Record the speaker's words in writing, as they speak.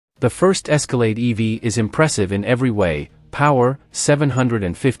The first Escalade EV is impressive in every way: power,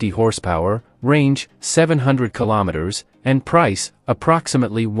 750 horsepower, range, 700 kilometers, and price,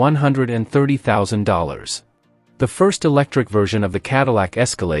 approximately $130,000. The first electric version of the Cadillac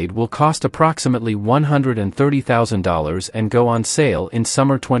Escalade will cost approximately $130,000 and go on sale in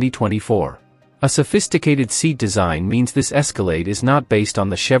summer 2024. A sophisticated seat design means this Escalade is not based on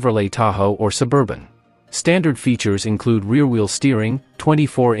the Chevrolet Tahoe or Suburban. Standard features include rear-wheel steering,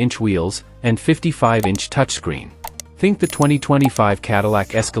 24-inch wheels, and 55-inch touchscreen. Think the 2025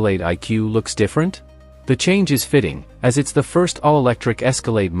 Cadillac Escalade IQ looks different? The change is fitting, as it's the first all-electric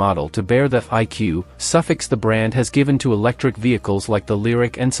Escalade model to bear the IQ suffix the brand has given to electric vehicles like the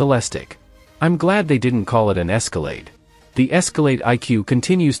Lyriq and Celestiq. I'm glad they didn't call it an Escalade. The Escalade IQ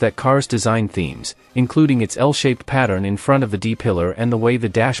continues that car's design themes, including its L-shaped pattern in front of the D-pillar and the way the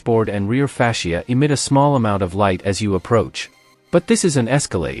dashboard and rear fascia emit a small amount of light as you approach. But this is an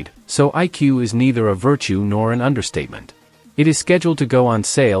Escalade, so IQ is neither a virtue nor an understatement. It is scheduled to go on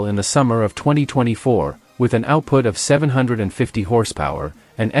sale in the summer of 2024, with an output of 750 horsepower,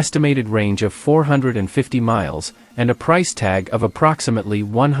 an estimated range of 450 miles, and a price tag of approximately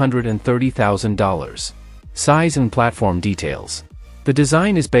 $130,000. Size and platform details. The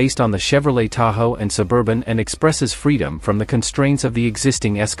design is based on the Chevrolet Tahoe and Suburban and expresses freedom from the constraints of the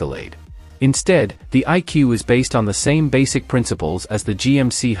existing Escalade. Instead, the IQ is based on the same basic principles as the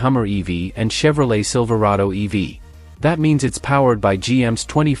GMC Hummer EV and Chevrolet Silverado EV. That means it's powered by GM's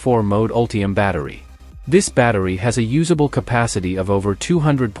 24-mode Ultium battery. This battery has a usable capacity of over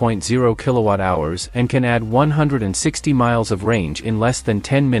 200.0 kilowatt-hours and can add 160 miles of range in less than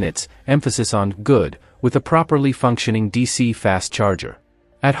 10 minutes, emphasis on good, with a properly functioning DC fast charger.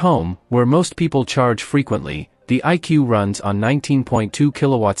 At home, where most people charge frequently, the IQ runs on 19.2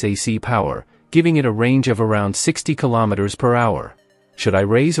 kilowatts AC power, giving it a range of around 60 kilometers per hour. Should I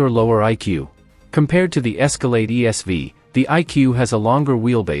raise or lower IQ? Compared to the Escalade ESV, the IQ has a longer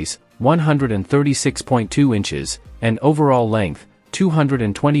wheelbase, 136.2 inches, and overall length,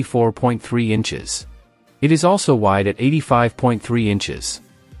 224.3 inches. It is also wide at 85.3 inches.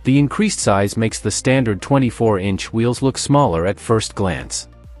 The increased size makes the standard 24-inch wheels look smaller at first glance.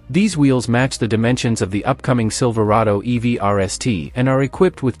 These wheels match the dimensions of the upcoming Silverado EV RST and are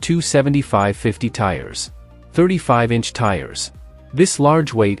equipped with two 75/50 tires. 35-inch tires. This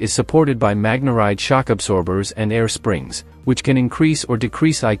large weight is supported by MagneRide shock absorbers and air springs, which can increase or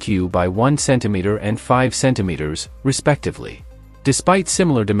decrease IQ by 1 cm and 5 cm, respectively. Despite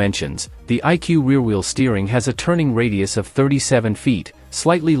similar dimensions, the IQ rear-wheel steering has a turning radius of 37 feet,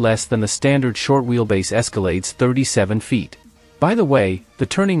 slightly less than the standard short-wheelbase Escalade's 37 feet. By the way, the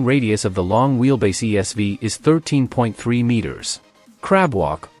turning radius of the long-wheelbase ESV is 13.3 meters.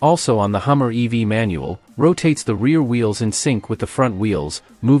 Crabwalk, also on the Hummer EV manual, rotates the rear wheels in sync with the front wheels,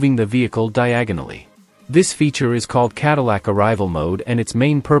 moving the vehicle diagonally. This feature is called Cadillac Arrival Mode and its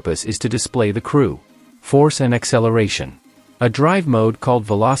main purpose is to display the crew, force and acceleration. A drive mode called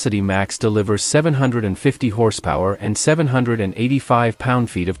Velocity Max delivers 750 horsepower and 785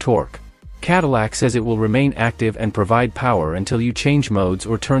 pound-feet of torque. Cadillac says it will remain active and provide power until you change modes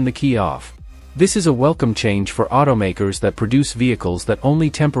or turn the key off. This is a welcome change for automakers that produce vehicles that only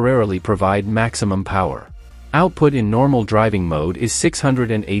temporarily provide maximum power. Output in normal driving mode is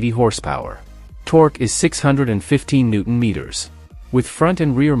 680 horsepower. Torque is 615 Newton-meters. With front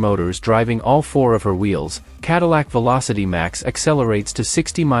and rear motors driving all four of her wheels, Cadillac Velocity Max accelerates to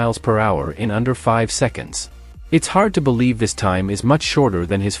 60 miles per hour in under 5 seconds. It's hard to believe this time is much shorter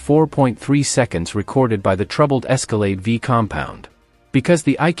than his 4.3 seconds recorded by the troubled Escalade V compound. Because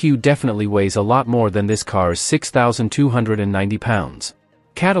the IQ definitely weighs a lot more than this car's 6,290 pounds.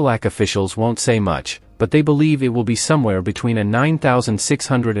 Cadillac officials won't say much, but they believe it will be somewhere between a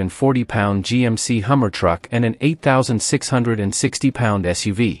 9,640-pound GMC Hummer truck and an 8,660-pound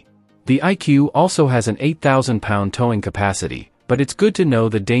SUV. The IQ also has an 8,000-pound towing capacity, but it's good to know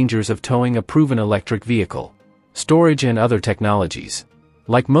the dangers of towing a proven electric vehicle. Storage and other technologies.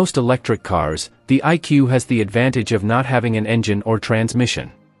 Like most electric cars, the IQ has the advantage of not having an engine or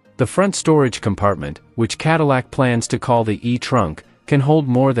transmission. The front storage compartment, which Cadillac plans to call the E-trunk, can hold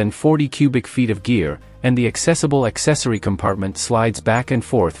more than 40 cubic feet of gear, and the accessible accessory compartment slides back and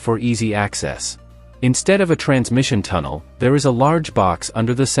forth for easy access. Instead of a transmission tunnel, there is a large box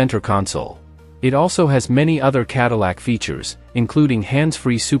under the center console. It also has many other Cadillac features, including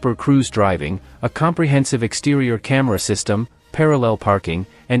hands-free Super Cruise driving, a comprehensive exterior camera system, parallel parking,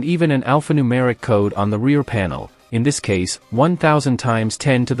 and even an alphanumeric code on the rear panel, in this case, 1000 times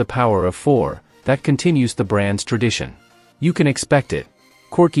 10 to the power of 4, that continues the brand's tradition. You can expect it.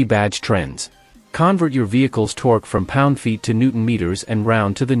 Quirky badge trends. Convert your vehicle's torque from pound-feet to Newton-meters and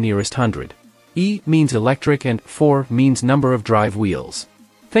round to the nearest hundred. E means electric and 4 means number of drive wheels.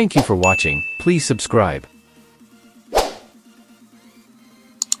 Thank you for watching. Please subscribe.